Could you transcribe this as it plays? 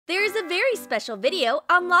There's a very special video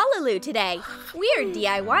on LaLiLu today. We are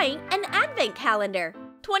DIYing an advent calendar.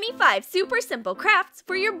 25 super simple crafts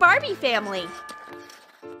for your Barbie family.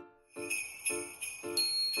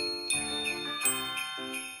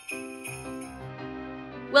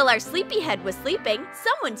 While our sleepyhead was sleeping,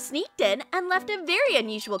 someone sneaked in and left a very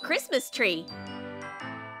unusual Christmas tree.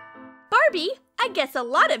 Barbie, I guess a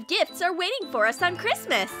lot of gifts are waiting for us on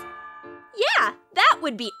Christmas. Yeah, that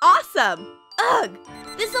would be awesome! Ugh!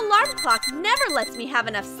 This alarm clock never lets me have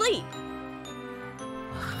enough sleep.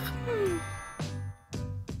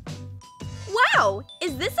 Wow!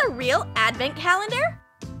 Is this a real advent calendar?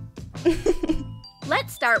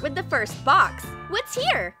 Let's start with the first box. What's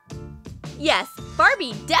here? Yes,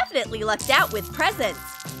 Barbie definitely lucked out with presents.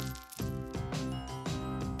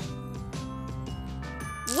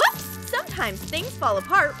 Whoops! Sometimes things fall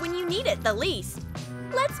apart when you need it the least.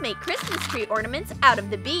 Let's make Christmas tree ornaments out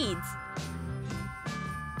of the beads.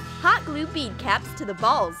 Hot glue bead caps to the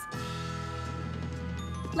balls.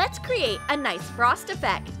 Let's create a nice frost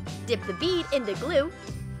effect. Dip the bead into glue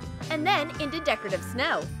and then into decorative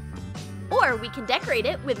snow. Or we can decorate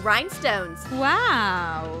it with rhinestones.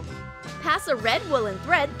 Wow! Pass a red woolen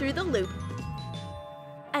thread through the loop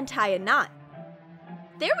and tie a knot.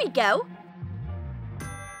 There we go!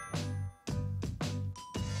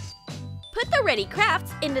 Put the ready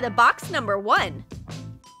crafts into the box number 1.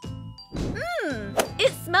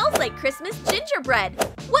 It smells like Christmas gingerbread!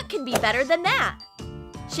 What can be better than that?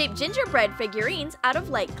 Shape gingerbread figurines out of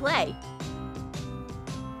light clay.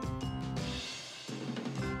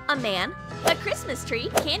 A man, a Christmas tree,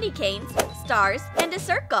 candy canes, stars, and a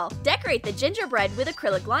circle. Decorate the gingerbread with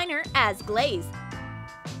acrylic liner as glaze.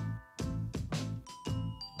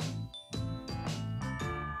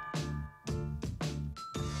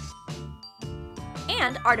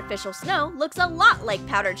 And artificial snow looks a lot like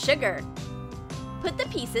powdered sugar. Put the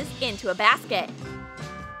pieces into a basket.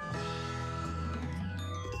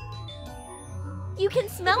 You can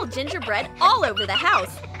smell gingerbread all over the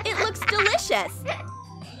house. It looks delicious.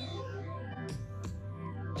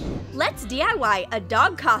 Let's DIY a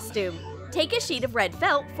dog costume. Take a sheet of red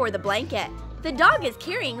felt for the blanket. The dog is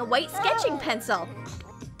carrying a white sketching pencil.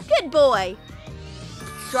 Good boy!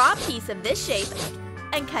 Draw a piece of this shape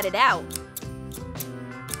and cut it out.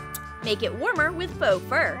 Make it warmer with faux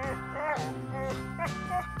fur.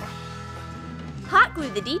 Hot glue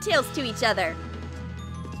the details to each other.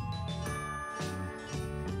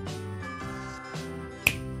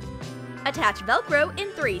 Attach Velcro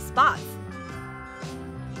in 3 spots.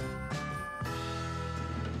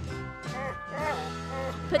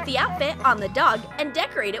 Put the outfit on the dog and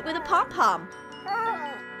decorate it with a pom-pom.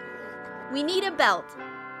 We need a belt.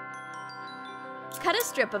 Cut a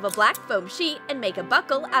strip of a black foam sheet and make a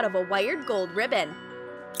buckle out of a wired gold ribbon.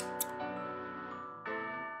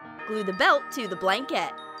 Glue the belt to the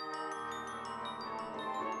blanket.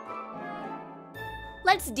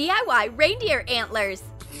 Let's DIY reindeer antlers.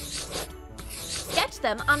 Sketch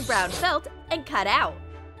them on brown felt and cut out.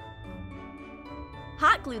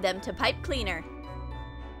 Hot glue them to pipe cleaner.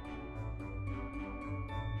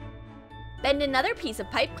 Bend another piece of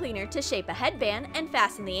pipe cleaner to shape a headband and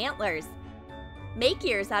fasten the antlers. Make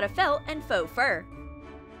ears out of felt and faux fur.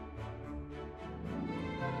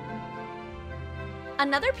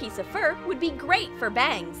 Another piece of fur would be great for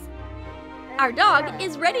bangs. Our dog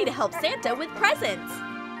is ready to help Santa with presents.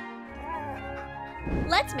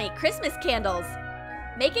 Let's make Christmas candles.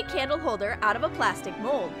 Make a candle holder out of a plastic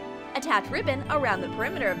mold. Attach ribbon around the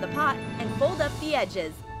perimeter of the pot and fold up the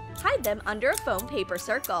edges. Hide them under a foam paper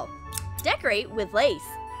circle. Decorate with lace.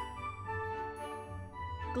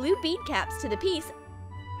 Glue bead caps to the piece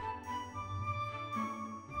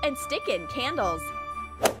and stick in candles.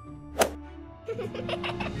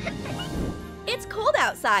 It's cold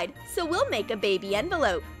outside, so we'll make a baby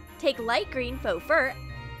envelope. Take light green faux fur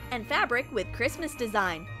and fabric with Christmas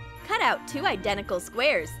design. Cut out 2 identical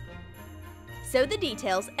squares. Sew the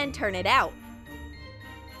details and turn it out.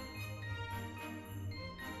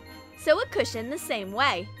 Sew a cushion the same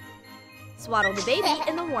way. Swaddle the baby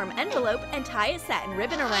in the warm envelope and tie a satin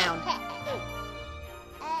ribbon around.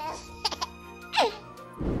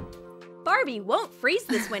 Barbie won't freeze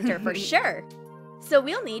this winter for sure, so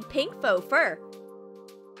we'll need pink faux fur.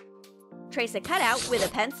 Trace a cutout with a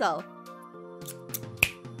pencil.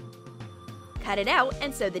 Cut it out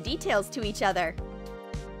and sew the details to each other.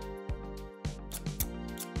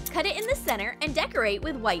 Cut it in the center and decorate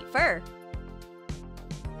with white fur.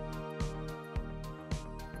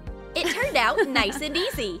 It turned out nice and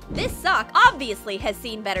easy. This sock obviously has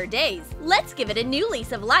seen better days. Let's give it a new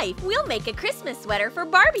lease of life. We'll make a Christmas sweater for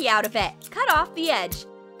Barbie out of it. Cut off the edge.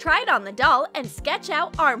 Try it on the doll and sketch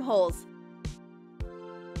out armholes.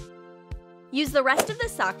 Use the rest of the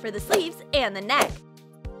sock for the sleeves and the neck.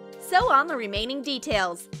 Sew on the remaining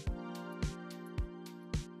details.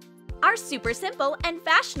 Our super simple and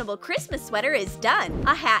fashionable Christmas sweater is done.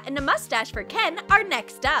 A hat and a mustache for Ken are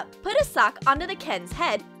next up. Put a sock onto the Ken's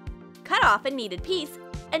head, cut off a needed piece,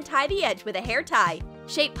 and tie the edge with a hair tie.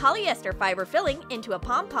 Shape polyester fiber filling into a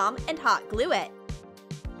pom-pom and hot glue it.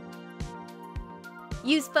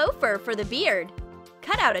 Use faux fur for the beard.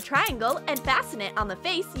 Cut out a triangle and fasten it on the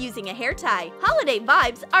face using a hair tie. Holiday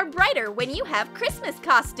vibes are brighter when you have Christmas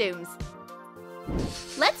costumes.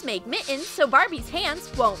 Let's make mittens so Barbie's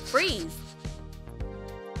hands won't freeze.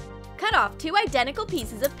 Cut off 2 identical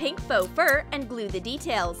pieces of pink faux fur and glue the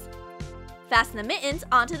details. Fasten the mittens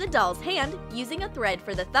onto the doll's hand using a thread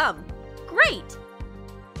for the thumb. Great!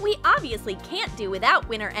 We obviously can't do without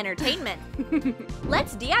winter entertainment.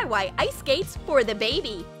 Let's DIY ice skates for the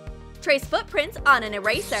baby. Trace footprints on an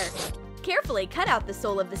eraser. Carefully cut out the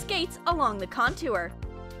sole of the skates along the contour.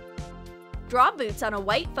 Draw boots on a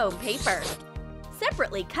white foam paper.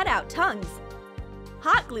 Separately cut out tongues.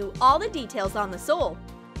 Hot glue all the details on the sole.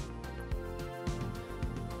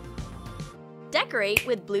 Decorate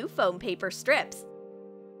with blue foam paper strips.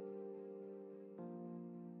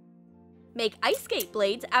 Make ice skate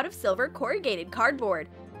blades out of silver corrugated cardboard.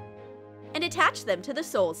 And attach them to the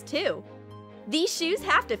soles too. These shoes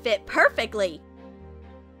have to fit perfectly.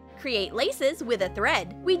 Create laces with a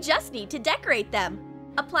thread. We just need to decorate them.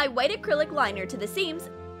 Apply white acrylic liner to the seams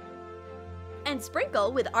and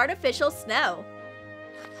sprinkle with artificial snow.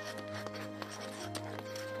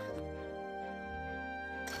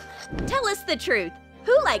 Tell us the truth.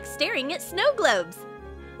 Who likes staring at snow globes?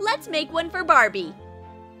 Let's make one for Barbie.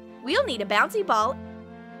 We'll need a bouncy ball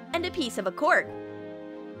and a piece of a cork.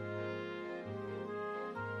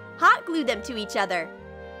 Hot glue them to each other.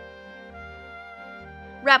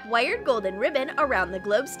 Wrap wired golden ribbon around the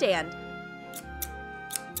globe stand.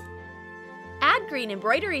 Add green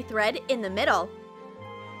embroidery thread in the middle.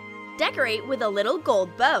 Decorate with a little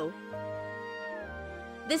gold bow.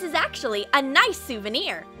 This is actually a nice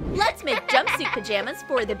souvenir. Let's make jumpsuit pajamas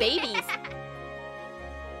for the babies.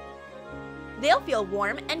 They'll feel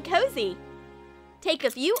warm and cozy. Take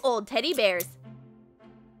a few old teddy bears.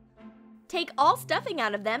 Take all stuffing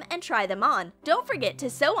out of them and try them on. Don't forget to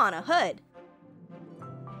sew on a hood.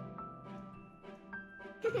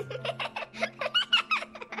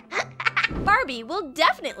 Barbie will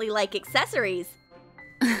definitely like accessories.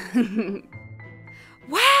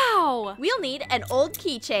 Wow! We'll need an old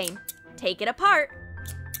keychain. Take it apart.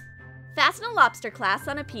 Fasten a lobster clasp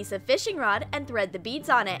on a piece of fishing rod and thread the beads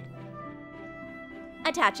on it.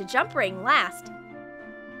 Attach a jump ring last.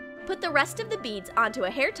 Put the rest of the beads onto a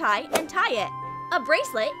hair tie and tie it. A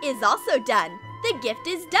bracelet is also done. The gift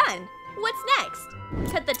is done. What's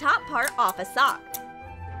next? Cut the top part off a sock.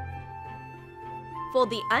 Fold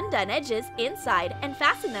the undone edges inside and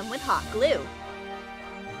fasten them with hot glue.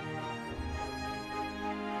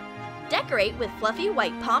 Decorate with fluffy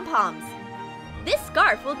white pom-poms. This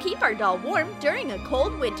scarf will keep our doll warm during a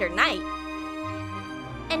cold winter night.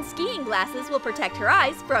 And skiing glasses will protect her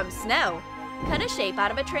eyes from snow. Cut a shape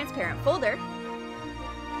out of a transparent folder.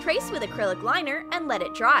 Trace with acrylic liner and let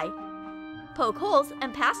it dry. Poke holes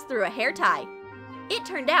and pass through a hair tie. It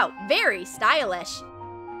turned out very stylish.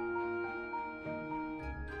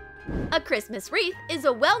 A Christmas wreath is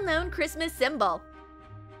a well-known Christmas symbol.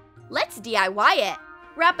 Let's DIY it.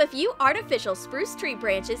 Wrap a few artificial spruce tree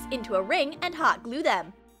branches into a ring and hot glue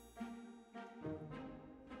them.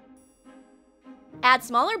 Add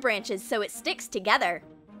smaller branches so it sticks together.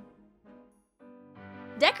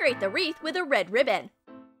 Decorate the wreath with a red ribbon,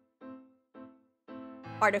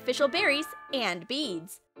 artificial berries, and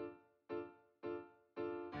beads.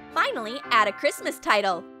 Finally, add a Christmas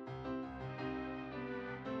title.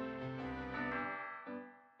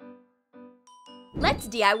 Let's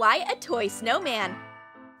DIY a toy snowman.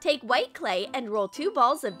 Take white clay and roll 2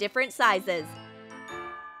 balls of different sizes.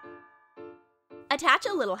 Attach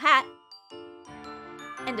a little hat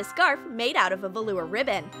and a scarf made out of a velour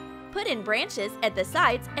ribbon. Put in branches at the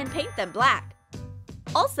sides and paint them black.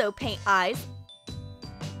 Also paint eyes,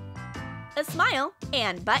 a smile,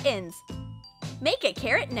 and buttons. Make a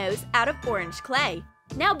carrot nose out of orange clay.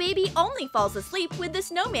 Now baby only falls asleep with the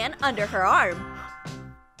snowman under her arm.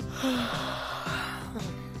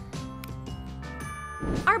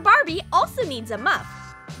 Our Barbie also needs a muff.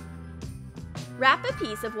 Wrap a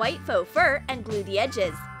piece of white faux fur and glue the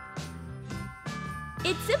edges.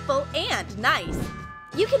 It's simple and nice.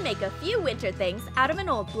 You can make a few winter things out of an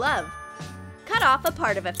old glove. Cut off a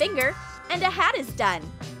part of a finger, and a hat is done.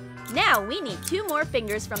 Now we need 2 more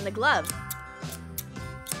fingers from the glove.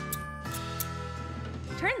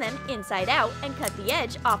 Turn them inside out and cut the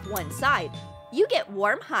edge off one side. You get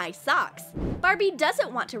warm high socks. Barbie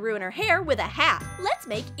doesn't want to ruin her hair with a hat. Let's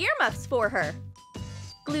make earmuffs for her.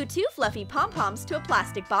 Glue 2 fluffy pom-poms to a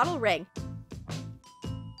plastic bottle ring.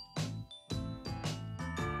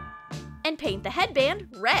 And paint the headband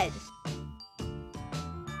red.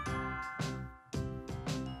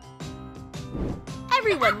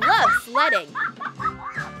 Everyone loves sledding.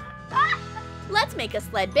 Let's make a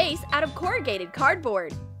sled base out of corrugated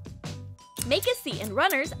cardboard. Make a seat and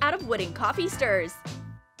runners out of wooden coffee stirrers.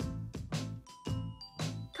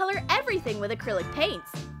 Color everything with acrylic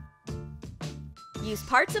paints. Use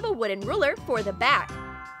parts of a wooden ruler for the back.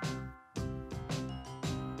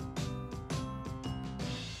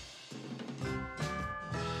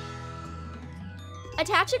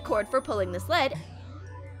 Attach a cord for pulling the sled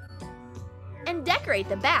and decorate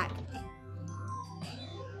the back.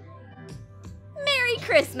 Merry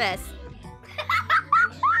Christmas!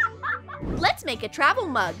 Let's make a travel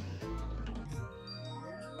mug.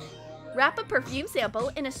 Wrap a perfume sample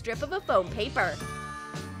in a strip of a foam paper.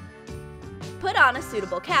 Put on a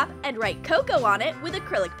suitable cap and write cocoa on it with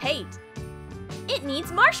acrylic paint. It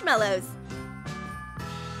needs marshmallows.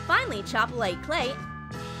 Finely chop light clay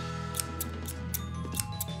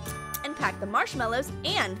and pack the marshmallows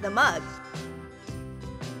and the mug.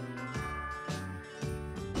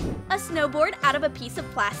 A snowboard out of a piece of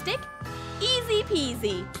plastic? Easy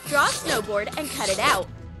peasy! Draw a snowboard and cut it out.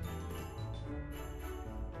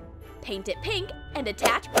 Paint it pink and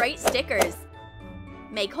attach bright stickers.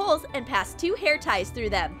 Make holes and pass 2 hair ties through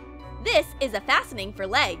them. This is a fastening for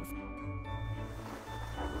legs.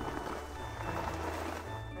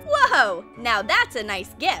 Whoa! Now that's a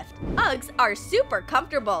nice gift! Uggs are super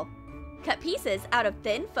comfortable. Cut pieces out of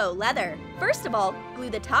thin faux leather. First of all, glue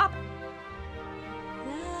the top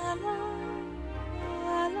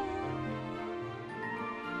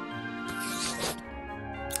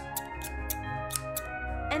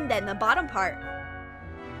and then the bottom part.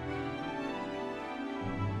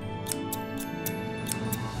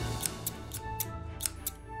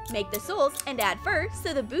 Make the soles and add fur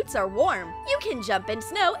so the boots are warm. You can jump in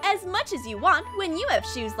snow as much as you want when you have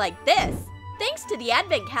shoes like this. Thanks to the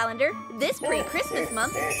Advent calendar, this pre-Christmas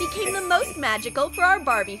month became the most magical for our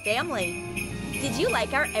Barbie family. Did you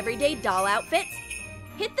like our everyday doll outfits?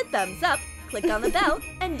 Hit the thumbs up, click on the bell,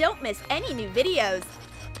 and don't miss any new videos.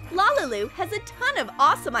 LaLiLu has a ton of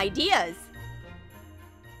awesome ideas!